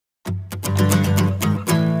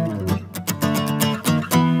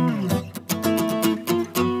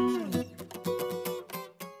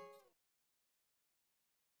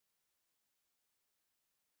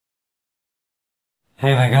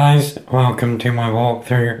Hey there guys, welcome to my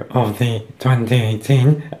walkthrough of the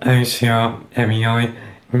 2018 OCR MEI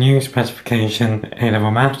New Specification A-Level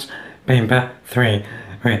Maths Paper 3,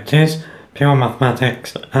 which is Pure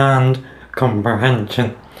Mathematics and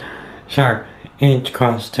Comprehension. So, each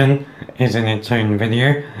question is in its own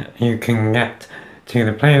video. You can get to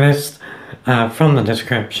the playlist from the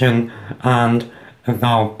description, and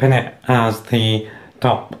I'll pin it as the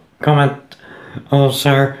top comment.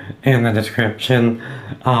 Also, in the description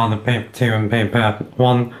are the Paper 2 and Paper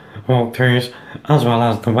 1 walkthroughs, as well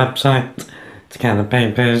as the website to get the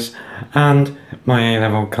papers and my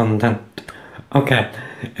A-level content. Okay,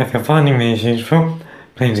 if you're finding these useful,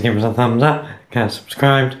 please give us a thumbs up, get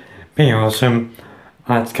subscribed, be awesome.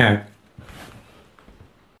 Let's go.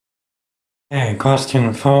 Okay,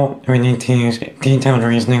 question 4, we need to use detailed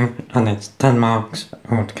reasoning, and it's 10 marks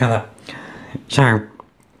altogether. So,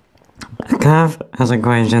 a curve has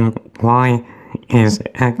equation y is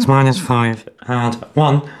x minus 5 add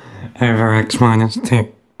 1 over x minus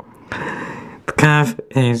 2. The curve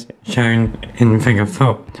is shown in figure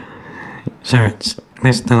 4. So it's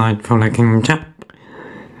this delightful looking chap.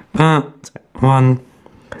 Part 1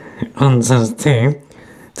 answers 2.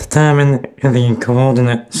 Determine the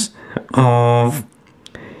coordinates of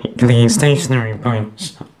the stationary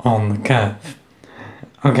points on the curve.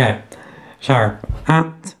 Okay, so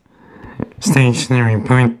at stationary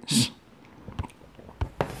points.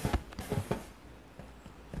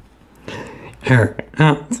 Here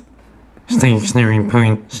at stationary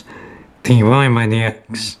points, dy by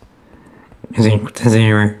dx is equal to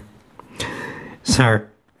 0. So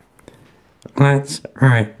let's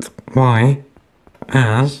write y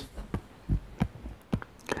as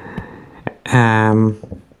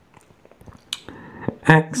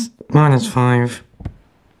x minus 5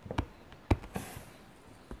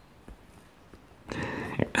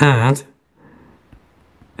 add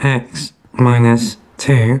x minus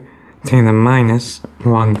 2 to the minus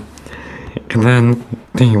 1, and then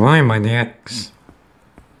dy by dx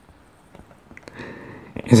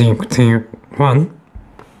is equal to 1.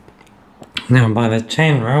 Now by the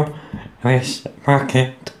chain rule, this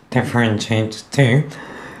bracket differentiates to,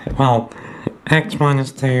 well, x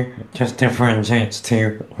minus 2 just differentiates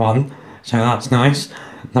to 1, so that's nice.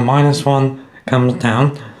 The minus 1 comes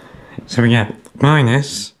down, so we get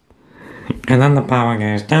minus, and then the power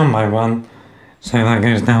goes down by 1, so that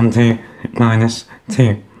goes down to minus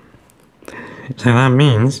 2. So that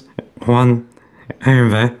means 1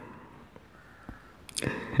 over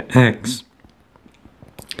x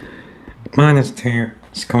minus 2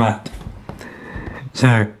 squared.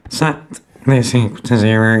 So set this equal to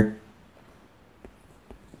 0.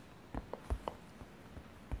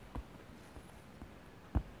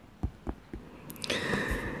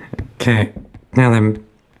 Okay, now then,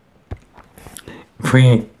 if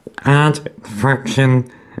we add the fraction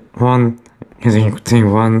 1 is equal to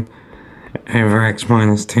 1 over x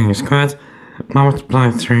minus 2 squared, multiply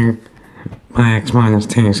through by x minus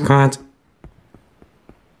 2 squared,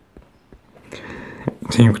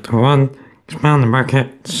 is equal to 1, expand the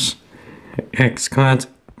brackets, x squared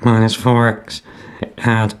minus 4x,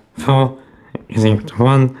 add 4 is equal to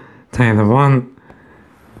 1, take the 1,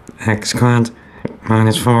 x squared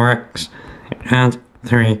minus 4x, add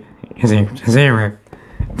 3 is equal to 0.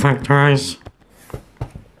 Factorize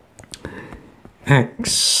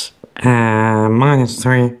x minus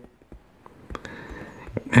 3,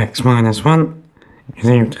 x minus 1 is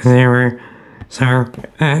equal to 0, so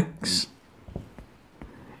x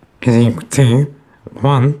is equal to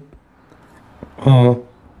 1 or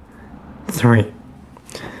 3.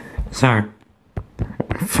 So,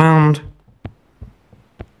 found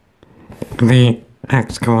the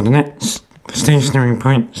x coordinates, the stationary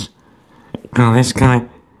points are this guy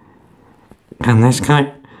and this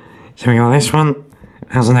guy. So we got this one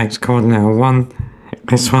has an x coordinate of 1,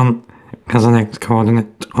 this one has an x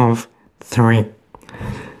coordinate of 3.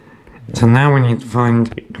 So now we need to find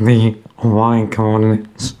the y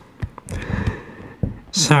coordinates.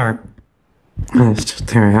 So let's just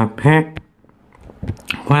do it up here.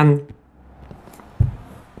 When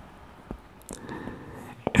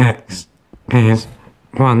x is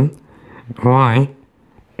 1, y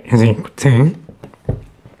is equal to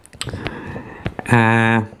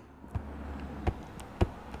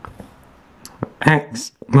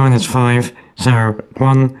x minus 5, so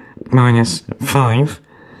 1 minus 5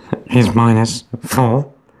 is minus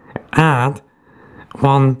 4, add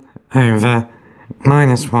 1 over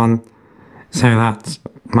minus 1, so that's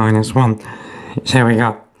minus 1. So we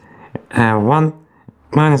got 1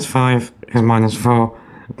 minus 5 is minus 4,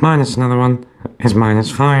 minus another one is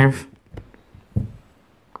minus 5.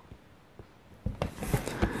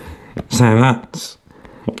 So that's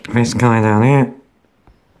this guy down here.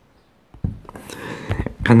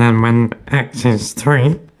 And then when x is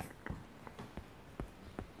 3,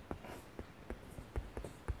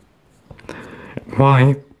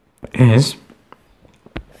 y is,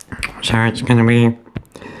 so it's going to be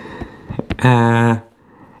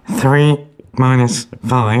 3 minus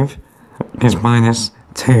 5 is minus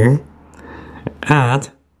 2, add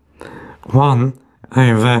 1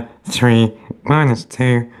 over 3 minus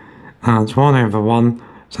 2, that's 1 over 1,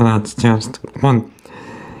 so that's just 1.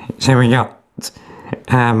 So we got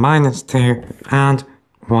minus 2 and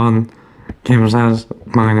 1 gives us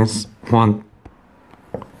minus 1.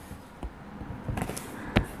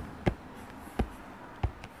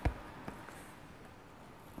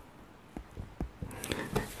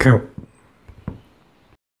 Cool.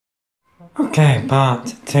 Okay,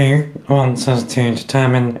 part 2 wants us to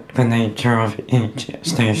determine the nature of each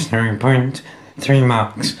stationary point, 3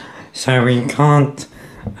 marks. So we can't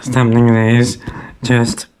stamp it is,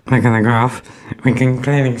 just look at the graph. We can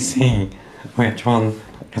clearly see which one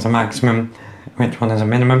is a maximum, which one is a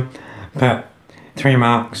minimum, but 3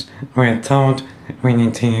 marks, we're told we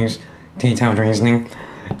need to use detailed reasoning.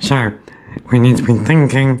 So we need to be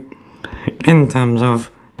thinking in terms of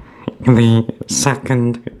the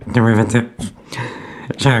second derivative.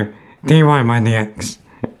 So dy by dx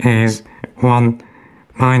is 1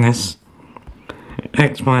 minus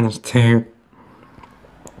x minus 2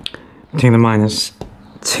 to the minus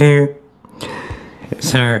 2.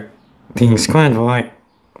 So d squared y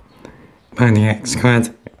by dx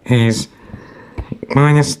squared is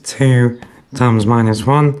minus 2 times minus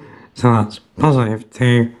 1, so that's positive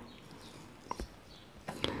 2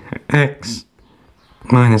 x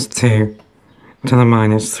minus 2 to the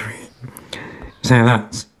minus 3. So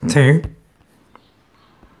that's 2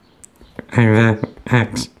 over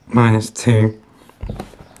x minus 2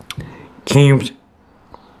 cubed.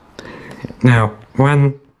 Now,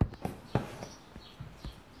 when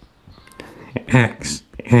x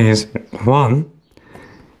is 1,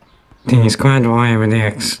 d squared y over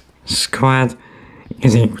dx squared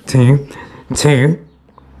is equal to 2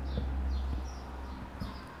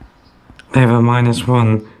 over minus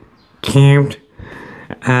 1 cubed,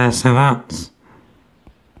 so that's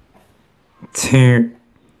 2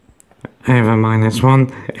 over minus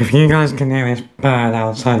 1. If you guys can hear this bird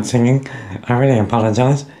outside singing, I really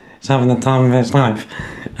apologise. It's having the time of its life.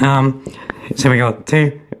 So we got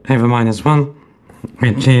 2 over minus 1,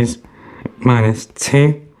 which is minus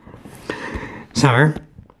 2. So,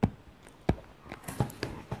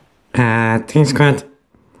 d squared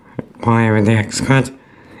y over dx squared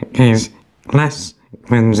is less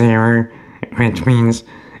than 0, which means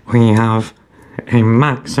we have a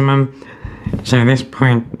maximum. So this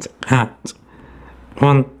point at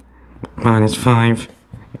 1 minus 5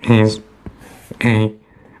 is a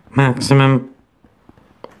maximum.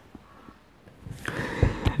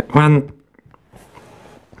 When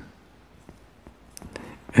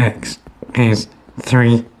x is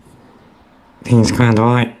 3, d squared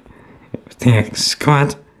y dx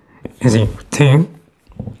squared is equal to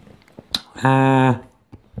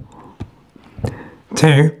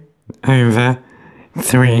 2 over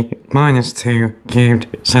 3 minus 2 cubed,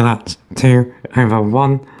 so that's 2 over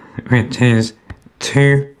 1, which is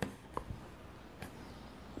 2.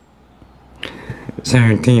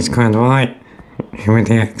 So d squared y over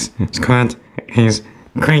dx squared is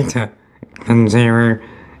greater than 0,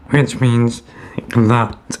 which means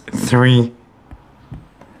that 3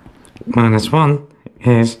 minus 1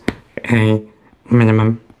 is a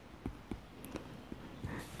minimum.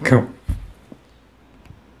 Cool.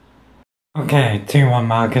 Okay, 2 1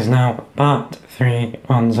 markers now. Part 3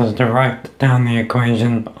 wants us to write down the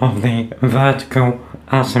equation of the vertical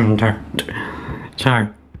asymptote. So,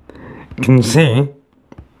 you can see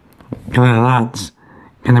that that's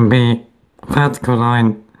going to be vertical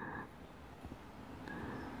line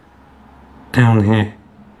down here.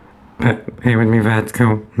 But it would be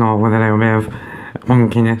vertical, not with a little bit of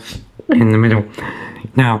wonkiness in the middle.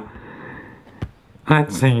 Now,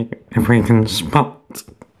 let's see if we can spot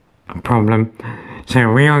a problem.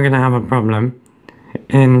 So we are going to have a problem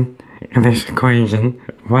in this equation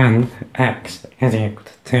when x is equal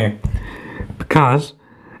to 2, because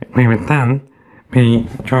we would then be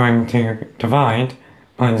trying to divide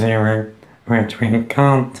by 0, which we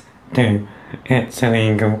can't do. It's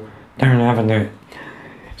illegal. Don't ever do it.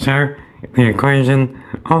 So the equation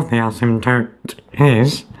of the asymptote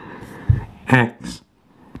is x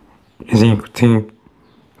is equal to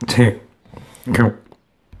 2. Cool.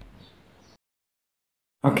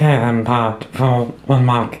 Okay then, part 4, 1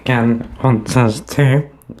 mark again, wants us to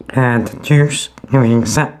deduce the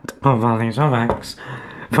set of values of x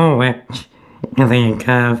for which the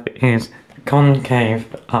curve is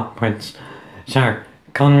concave upwards. So,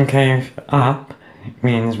 concave up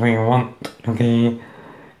means we want the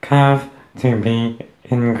curve to be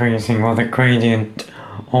increasing, or the gradient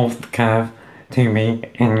of the curve to be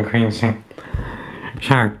increasing.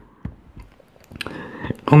 So,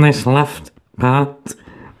 on this left part,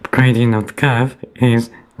 the gradient of the curve is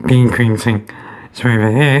decreasing. So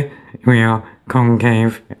over here, we are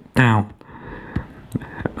concave down.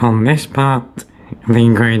 On this part,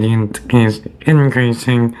 the gradient is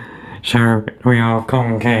increasing, so we are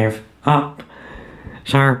concave up.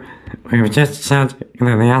 So we've just said that the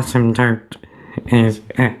asymptote is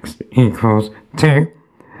x equals 2.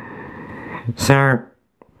 So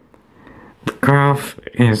the graph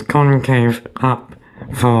is concave up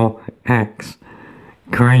for x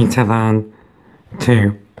greater than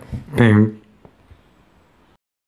 2. Boom.